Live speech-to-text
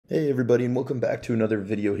Hey everybody, and welcome back to another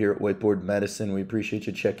video here at Whiteboard Medicine. We appreciate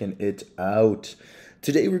you checking it out.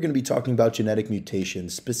 Today we're going to be talking about genetic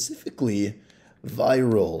mutations, specifically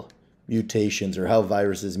viral mutations or how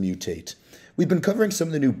viruses mutate. We've been covering some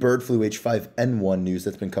of the new bird flu H5N1 news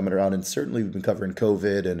that's been coming around, and certainly we've been covering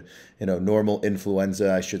COVID and normal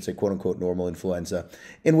influenza, I should say quote unquote normal influenza.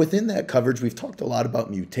 And within that coverage, we've talked a lot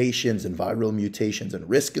about mutations and viral mutations and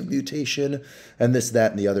risk of mutation and this,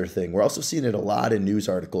 that, and the other thing. We're also seeing it a lot in news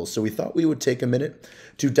articles. So we thought we would take a minute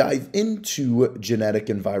to dive into genetic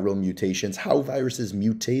and viral mutations, how viruses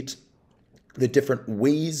mutate, the different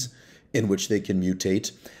ways in which they can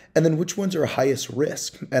mutate, and then which ones are highest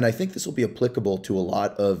risk. And I think this will be applicable to a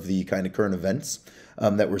lot of the kind of current events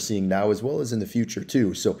that we're seeing now, as well as in the future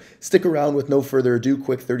too. So stick around. With no further ado,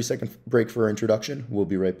 quick 30-second break for our introduction. We'll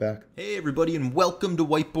be right back. Hey everybody, and welcome to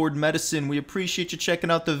Whiteboard Medicine. We appreciate you checking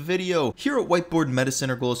out the video. Here at Whiteboard Medicine,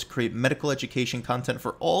 our goal is to create medical education content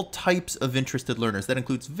for all types of interested learners. That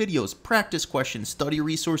includes videos, practice questions, study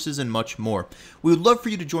resources, and much more. We would love for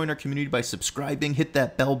you to join our community by subscribing, hit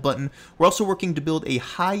that bell button. We're also working to build a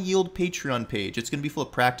high-yield Patreon page. It's going to be full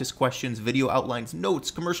of practice questions, video outlines, notes,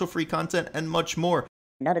 commercial-free content, and much more.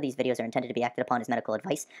 None of these videos are intended to be acted upon as medical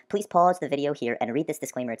advice. Please pause the video here and read this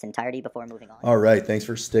disclaimer in its entirety before moving on. All right, thanks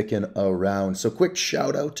for sticking around. So quick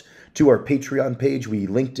shout out to our Patreon page. We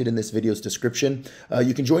linked it in this video's description.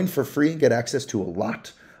 You can join for free and get access to a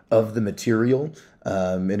lot of the material.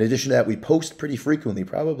 In addition to that, we post pretty frequently,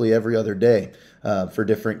 probably every other day, for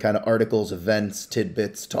different kind of articles, events,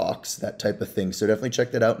 tidbits, talks, that type of thing. So definitely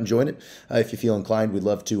check that out and join it if you feel inclined. We'd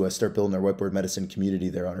love to start building our Whiteboard Medicine community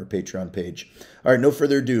there on our Patreon page. All right, no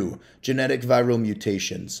further ado, genetic viral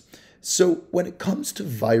mutations. So when it comes to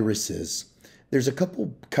viruses, there's a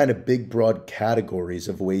couple kind of big, broad categories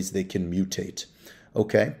of ways they can mutate.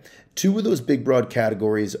 Okay, two of those big, broad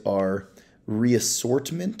categories are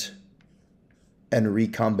reassortment and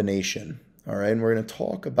recombination. All right, and we're going to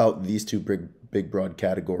talk about these two big broad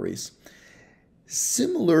categories.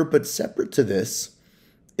 Similar but separate to this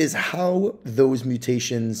is how those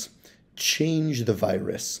mutations change the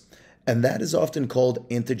virus, and that is often called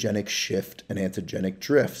antigenic shift and antigenic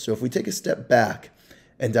drift. So if we take a step back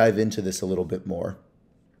and dive into this a little bit more,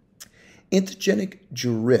 antigenic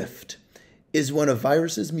drift is when a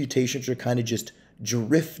virus's mutations are kind of just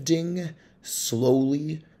drifting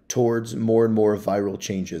slowly towards more and more viral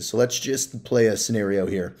changes. So let's just play a scenario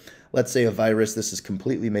here. Let's say a virus, this is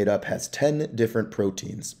completely made up, has 10 different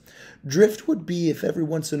proteins. Drift would be if every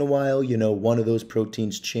once in a while, one of those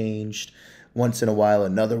proteins changed. Once in a while,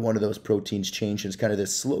 another one of those proteins changed. It's kind of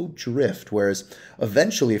this slow drift, whereas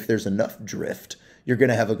eventually, if there's enough drift, you're going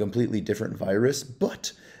to have a completely different virus,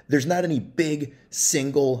 but there's not any big,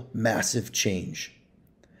 single, massive change.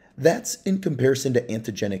 That's in comparison to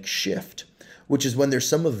antigenic shift, which is when there's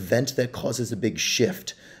some event that causes a big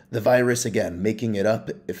shift. The virus, again, making it up,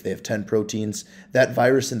 if they have 10 proteins, that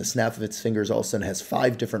virus in the snap of its fingers all of a sudden has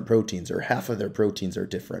 5 different proteins, or half of their proteins are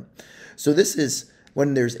different. So this is,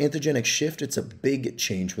 when there's antigenic shift, it's a big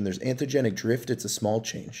change. When there's antigenic drift, it's a small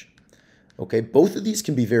change. Okay, both of these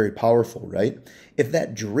can be very powerful, right? If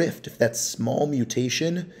that drift, if that small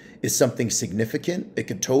mutation is something significant, it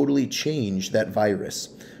could totally change that virus,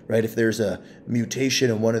 right? If there's a mutation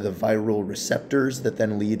in one of the viral receptors that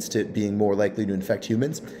then leads to it being more likely to infect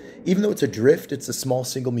humans, even though it's a drift, it's a small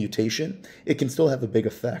single mutation, it can still have a big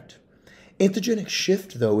effect. Antigenic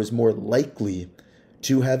shift, though, is more likely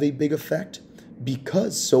to have a big effect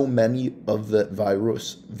because so many of the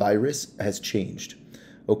virus has changed.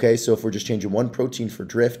 Okay, so if we're just changing one protein for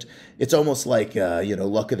drift, it's almost like,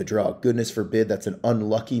 luck of the draw. Goodness forbid that's an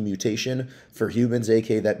unlucky mutation for humans,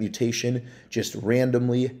 aka that mutation just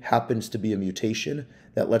randomly happens to be a mutation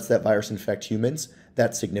that lets that virus infect humans.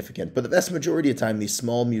 That's significant. But the vast majority of the time, these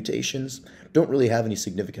small mutations don't really have any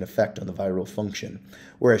significant effect on the viral function.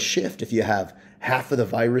 Whereas shift, if you have half of the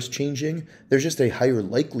virus changing, there's just a higher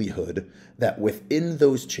likelihood that within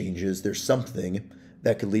those changes, there's something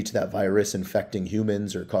that could lead to that virus infecting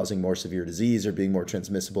humans or causing more severe disease or being more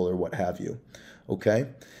transmissible or what have you. Okay?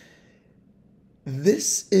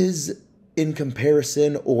 This is in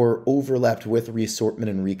comparison or overlapped with reassortment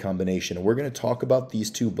and recombination. And we're going to talk about these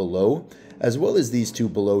two below, as well as these two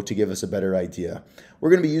below, to give us a better idea. We're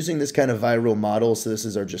going to be using this kind of viral model. So this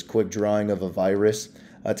is our just quick drawing of a virus.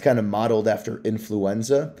 It's kind of modeled after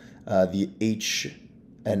influenza. The H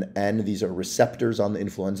and N, these are receptors on the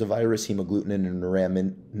influenza virus, hemagglutinin and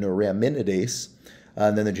neuraminidase.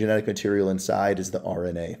 And then the genetic material inside is the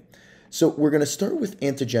RNA. So we're going to start with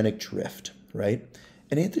antigenic drift, right?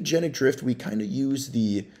 In antigenic drift, we kind of use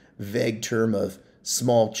the vague term of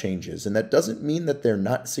small changes. And that doesn't mean that they're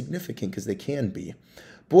not significant, because they can be.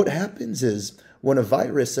 But what happens is when a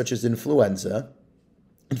virus such as influenza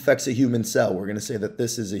infects a human cell, we're going to say that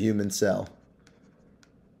this is a human cell.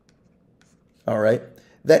 All right.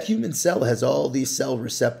 That human cell has all these cell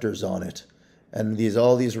receptors on it. And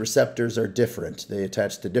all these receptors are different. They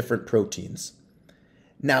attach to different proteins.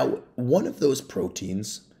 Now, one of those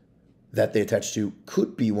proteins that they attach to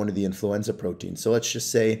could be one of the influenza proteins. So let's just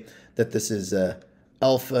say that this is a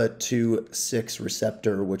alpha-2/6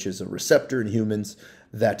 receptor, which is a receptor in humans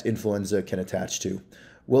that influenza can attach to.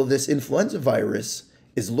 Well, this influenza virus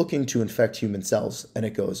is looking to infect human cells, and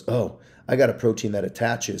it goes, oh, I got a protein that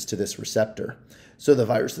attaches to this receptor. So the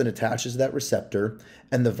virus then attaches to that receptor,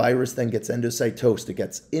 and the virus then gets endocytosed. It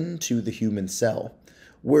gets into the human cell,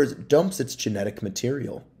 where it dumps its genetic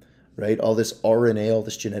material, right? All this RNA, all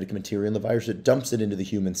this genetic material in the virus, it dumps it into the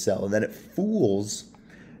human cell, and then it fools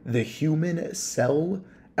the human cell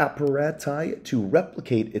apparati to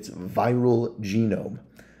replicate its viral genome.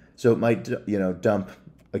 So it might, dump,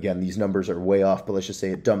 again, these numbers are way off, but let's just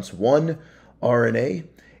say it dumps one RNA.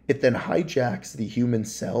 It then hijacks the human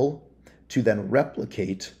cell to then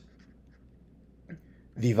replicate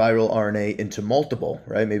the viral RNA into multiple,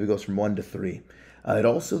 right? Maybe it goes from 1 to 3. It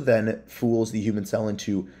also then fools the human cell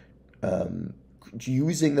into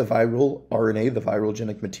using the viral RNA, the viral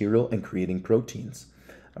genetic material, and creating proteins.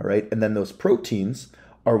 All right, and then those proteins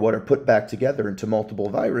are what are put back together into multiple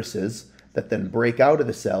viruses that then break out of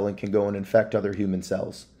the cell and can go and infect other human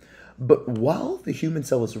cells. But while the human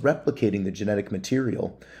cell is replicating the genetic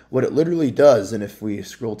material, what it literally does, and if we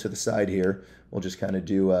scroll to the side here, we'll just kind of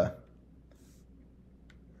do,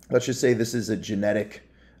 let's just say this is a genetic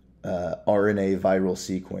RNA viral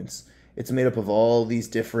sequence. It's made up of all these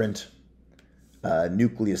different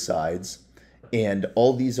nucleosides, and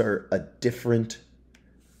all these are a different,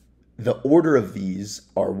 the order of these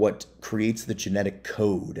are what creates the genetic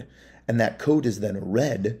code. And that code is then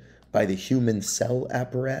read by the human cell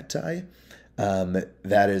apparati.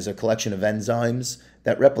 That is a collection of enzymes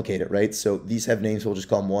that replicate it, right? So these have names, we'll just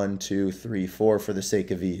call them 1, 2, 3, 4 for the sake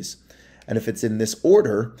of ease. And if it's in this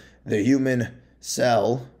order, the human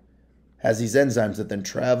cell has these enzymes that then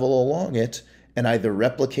travel along it and either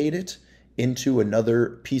replicate it into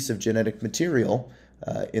another piece of genetic material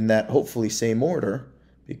in that hopefully same order,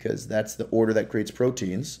 because that's the order that creates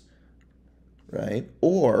proteins, right?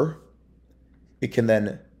 Or it can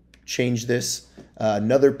then change this.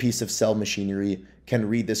 Another piece of cell machinery can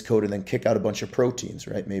read this code and then kick out a bunch of proteins,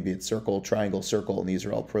 right? Maybe it's circle, triangle, circle, and these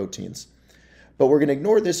are all proteins. But we're going to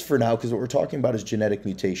ignore this for now because what we're talking about is genetic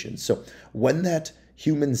mutations. So when that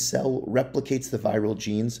human cell replicates the viral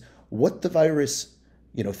genes, what the virus,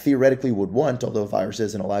 theoretically would want, although a virus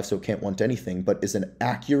isn't alive so it can't want anything, but is an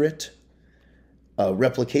accurate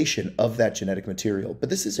replication of that genetic material. But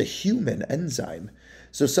this is a human enzyme.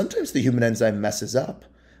 So sometimes the human enzyme messes up,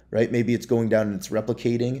 right? Maybe it's going down and it's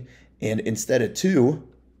replicating, and instead of 2,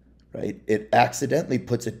 right, it accidentally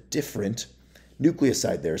puts a different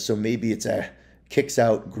nucleoside there. So maybe it's kicks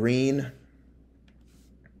out green,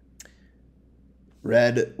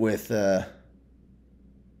 red with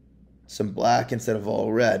some black instead of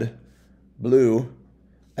all red, blue,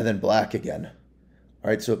 and then black again. All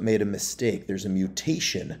right, so it made a mistake. There's a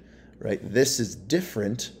mutation, right? This is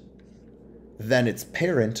different than its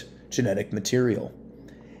parent genetic material.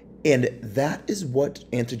 And that is what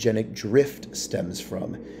antigenic drift stems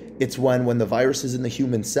from. It's when the virus is in the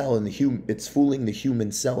human cell and it's fooling the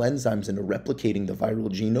human cell enzymes into replicating the viral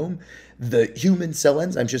genome. The human cell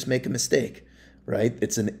enzymes just make a mistake, right?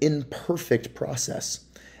 It's an imperfect process.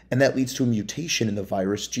 And that leads to a mutation in the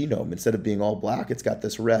virus genome. Instead of being all black, it's got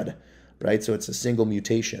this red, right? So it's a single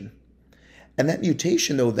mutation. And that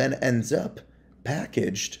mutation, though, then ends up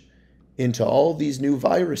packaged into all these new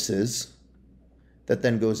viruses that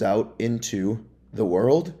then goes out into the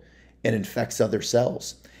world and infects other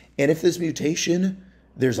cells. And if this mutation,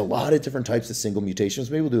 there's a lot of different types of single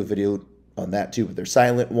mutations. Maybe we'll do a video on that too, but there's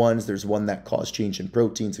silent ones. There's one that cause change in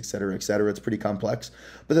proteins, et cetera, et cetera. It's pretty complex.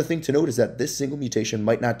 But the thing to note is that this single mutation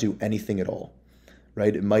might not do anything at all,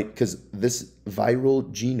 right? It might, because this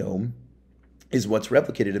viral genome is what's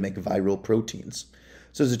replicated to make viral proteins.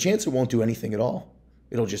 So there's a chance it won't do anything at all.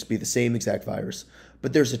 It'll just be the same exact virus.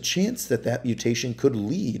 But there's a chance that that mutation could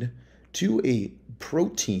lead to a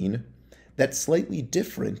protein that's slightly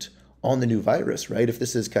different on the new virus, right? If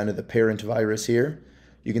this is kind of the parent virus here,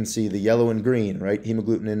 you can see the yellow and green, right?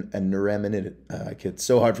 Hemagglutinin and neuraminidase. It's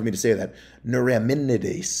so hard for me to say that.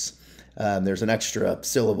 Neuraminidase. There's an extra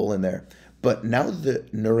syllable in there. But now the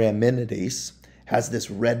neuraminidase has this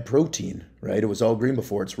red protein, right? It was all green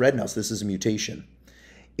before. It's red now, so this is a mutation.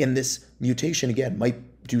 And this mutation, again,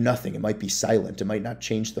 might do nothing. It might be silent. It might not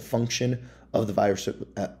change the function of the virus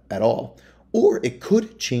at all. Or it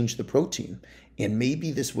could change the protein. And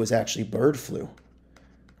maybe this was actually bird flu,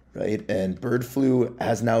 right? And bird flu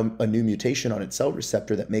has now a new mutation on its cell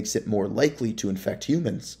receptor that makes it more likely to infect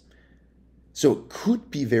humans. So it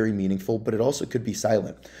could be very meaningful, but it also could be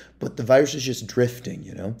silent. But the virus is just drifting,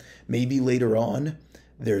 you know? Maybe later on,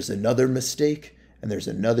 there's another mistake and there's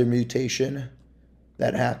another mutation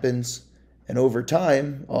that happens. And over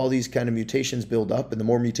time, all these kind of mutations build up. And the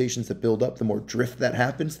more mutations that build up, the more drift that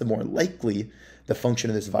happens, the more likely the function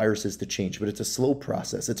of this virus is to change. But it's a slow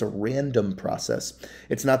process. It's a random process.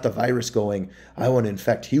 It's not the virus going, I want to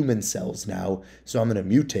infect human cells now, so I'm going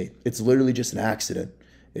to mutate. It's literally just an accident.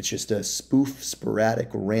 It's just a spoof, sporadic,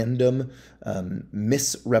 random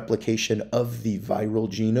misreplication of the viral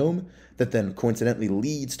genome that then coincidentally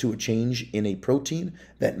leads to a change in a protein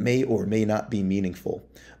that may or may not be meaningful.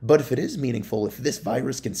 But if it is meaningful, if this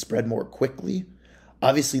virus can spread more quickly,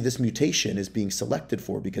 obviously this mutation is being selected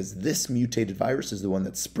for because this mutated virus is the one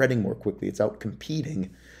that's spreading more quickly. It's out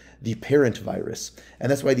competing the parent virus.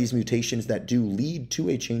 And that's why these mutations that do lead to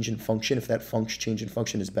a change in function, if that change in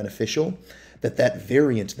function is beneficial, that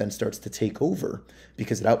variant then starts to take over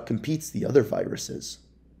because it outcompetes the other viruses.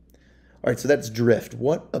 All right, so that's drift.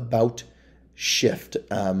 What about shift?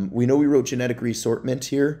 We know we wrote genetic reassortment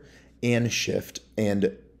here and shift.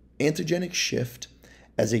 And antigenic shift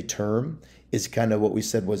as a term is kind of what we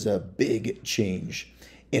said was a big change.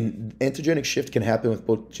 And antigenic shift can happen with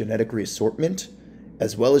both genetic reassortment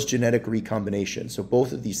as well as genetic recombination. So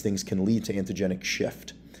both of these things can lead to antigenic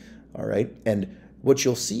shift. All right, and what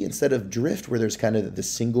you'll see instead of drift, where there's kind of the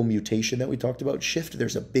single mutation that we talked about, shift,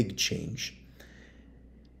 there's a big change.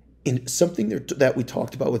 In something that we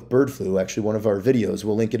talked about with bird flu, actually one of our videos,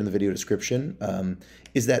 we'll link it in the video description,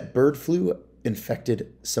 is that bird flu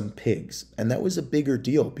infected some pigs. And that was a bigger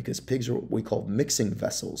deal because pigs are what we call mixing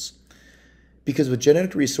vessels. Because with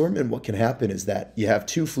genetic reassortment, what can happen is that you have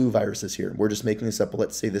two flu viruses here. We're just making this up, but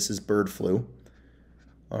let's say this is bird flu.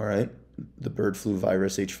 All right, the bird flu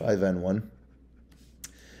virus, H5N1.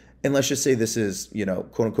 And let's just say this is, you know,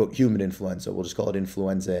 quote unquote, human influenza. We'll just call it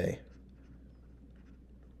influenza A.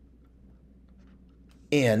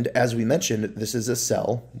 And as we mentioned, this is a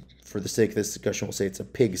cell. For the sake of this discussion, we'll say it's a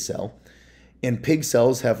pig cell. And pig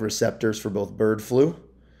cells have receptors for both bird flu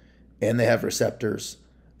and they have receptors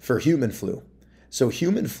for human flu. So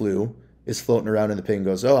human flu is floating around in the pig and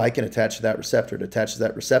goes, oh, I can attach to that receptor. It attaches to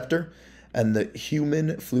that receptor, and the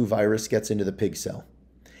human flu virus gets into the pig cell.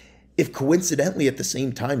 If coincidentally at the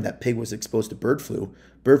same time that pig was exposed to bird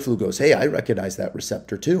flu goes, hey, I recognize that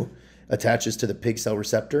receptor too, attaches to the pig cell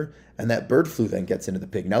receptor, and that bird flu then gets into the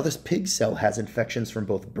pig. Now this pig cell has infections from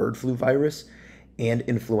both bird flu virus and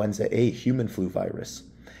influenza A, human flu virus.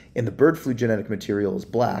 And the bird flu genetic material is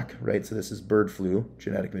black, right? So this is bird flu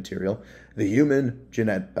genetic material. The human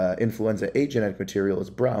influenza A genetic material is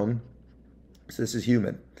brown. So this is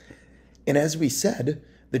human. And as we said,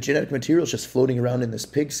 the genetic material is just floating around in this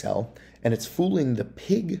pig cell, and it's fooling the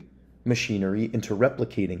pig machinery into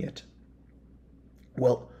replicating it.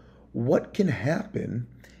 Well, what can happen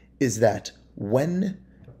is that when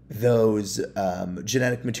those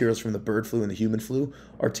genetic materials from the bird flu and the human flu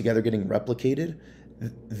are together getting replicated,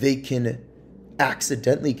 they can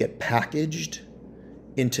accidentally get packaged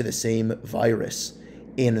into the same virus.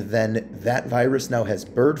 And then that virus now has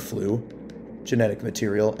bird flu genetic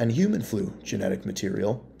material and human flu genetic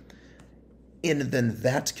material. And then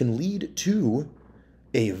that can lead to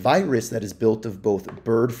a virus that is built of both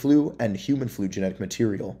bird flu and human flu genetic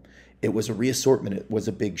material. It was a reassortment. It was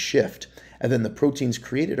a big shift. And then the proteins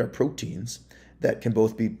created are proteins that can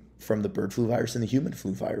both be from the bird flu virus and the human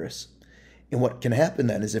flu virus. And what can happen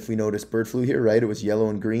then is if we notice bird flu here, right, it was yellow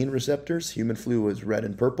and green receptors. Human flu was red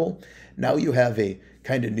and purple. Now you have a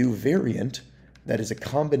kind of new variant that is a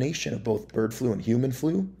combination of both bird flu and human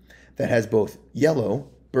flu that has both yellow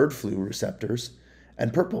bird flu receptors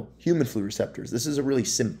and purple human flu receptors. This is a really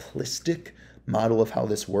simplistic model of how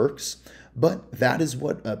this works, but that is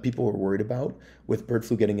what people were worried about with bird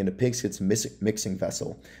flu getting into pigs. It's mixing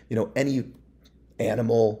vessel. You know, any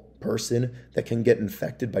animal, person that can get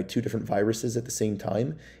infected by two different viruses at the same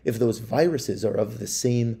time, if those viruses are of the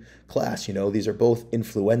same class, you know, these are both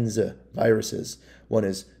influenza viruses. One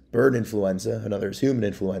is bird influenza, another is human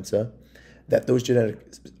influenza, that those genetic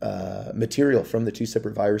material from the two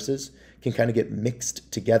separate viruses can kind of get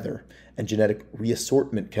mixed together, and genetic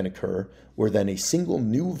reassortment can occur where then a single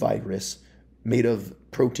new virus made of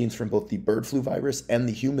proteins from both the bird flu virus and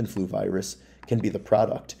the human flu virus can be the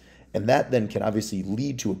product. And that then can obviously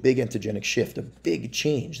lead to a big antigenic shift, a big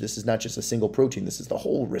change. This is not just a single protein. This is the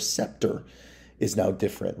whole receptor is now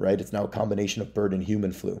different, right? It's now a combination of bird and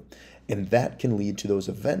human flu. And that can lead to those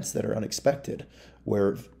events that are unexpected,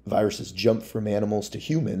 where viruses jump from animals to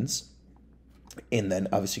humans, and then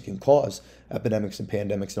obviously can cause epidemics and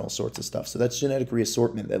pandemics and all sorts of stuff. So that's genetic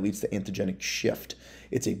reassortment that leads to antigenic shift.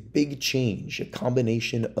 It's a big change, a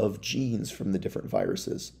combination of genes from the different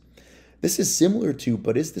viruses. This is similar to,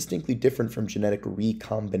 but is distinctly different from genetic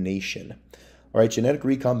recombination. All right, genetic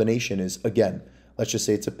recombination is, again, let's just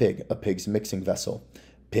say it's a pig, a pig's mixing vessel.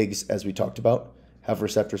 Pigs, as we talked about, have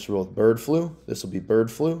receptors for both bird flu. This will be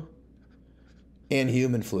bird flu and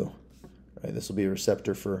human flu. Right, this will be a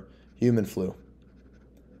receptor for human flu.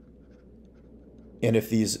 And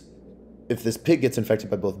if this pig gets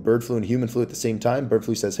infected by both bird flu and human flu at the same time, bird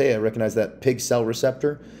flu says, hey, I recognize that pig cell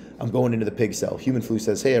receptor, I'm going into the pig cell. Human flu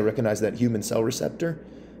says, hey, I recognize that human cell receptor,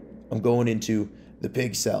 I'm going into the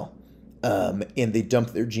pig cell. And they dump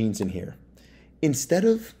their genes in here. Instead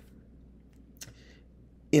of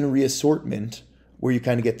in reassortment, where you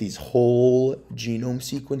kind of get these whole genome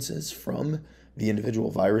sequences from the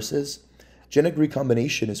individual viruses, genetic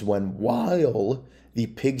recombination is when, while the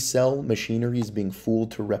pig cell machinery is being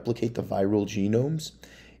fooled to replicate the viral genomes,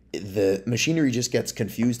 the machinery just gets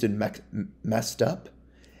confused and messed up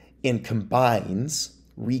and recombines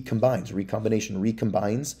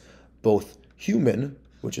both human,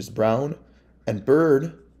 which is brown, and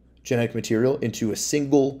bird genetic material into a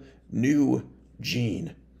single new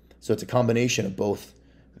gene. So it's a combination of both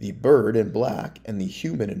the bird in black and the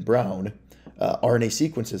human in brown RNA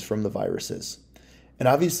sequences from the viruses. And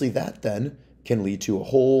obviously that then can lead to a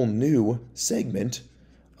whole new segment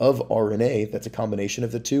of RNA that's a combination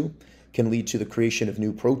of the two, can lead to the creation of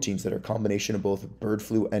new proteins that are a combination of both bird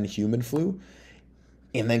flu and human flu,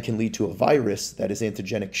 and then can lead to a virus that is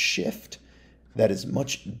antigenic shift that is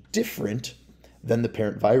much different than the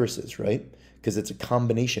parent viruses, right? Because it's a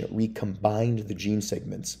combination, it recombined the gene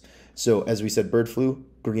segments. So as we said, bird flu,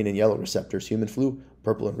 green and yellow receptors, human flu,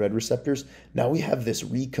 purple and red receptors. Now we have this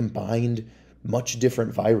recombined, much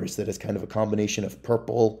different virus that is kind of a combination of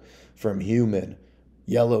purple from human,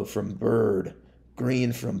 yellow from bird,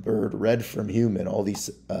 green from bird, red from human, all these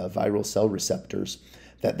viral cell receptors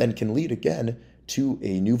that then can lead again to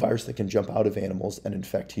a new virus that can jump out of animals and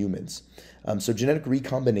infect humans. So genetic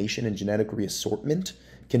recombination and genetic reassortment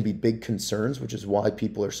can be big concerns, which is why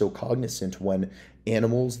people are so cognizant when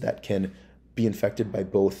animals that can be infected by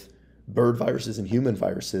both bird viruses and human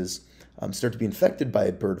viruses start to be infected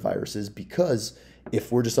by bird viruses, because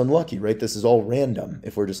if we're just unlucky, right, this is all random.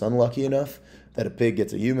 If we're just unlucky enough that a pig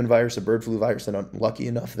gets a human virus, a bird flu virus, and unlucky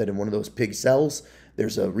enough that in one of those pig cells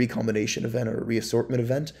there's a recombination event or a reassortment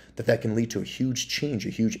event, that can lead to a huge change, a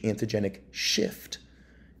huge antigenic shift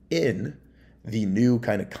in the new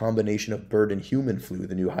kind of combination of bird and human flu,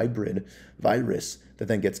 the new hybrid virus that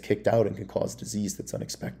then gets kicked out and can cause disease that's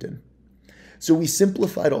unexpected. So we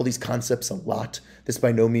simplified all these concepts a lot. This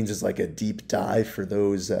by no means is like a deep dive for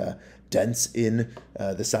those dense in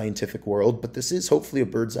the scientific world, but this is hopefully a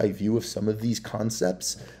bird's eye view of some of these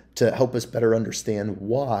concepts to help us better understand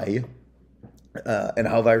why and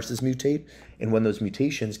how viruses mutate, and when those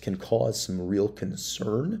mutations can cause some real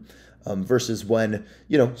concern versus when,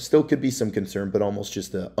 still could be some concern, but almost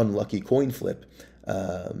just an unlucky coin flip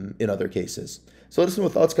in other cases. So let us know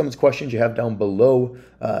what thoughts, comments, questions you have down below.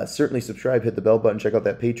 Certainly subscribe, hit the bell button, check out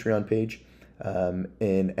that Patreon page.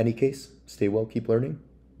 In any case, stay well, keep learning.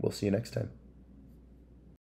 We'll see you next time.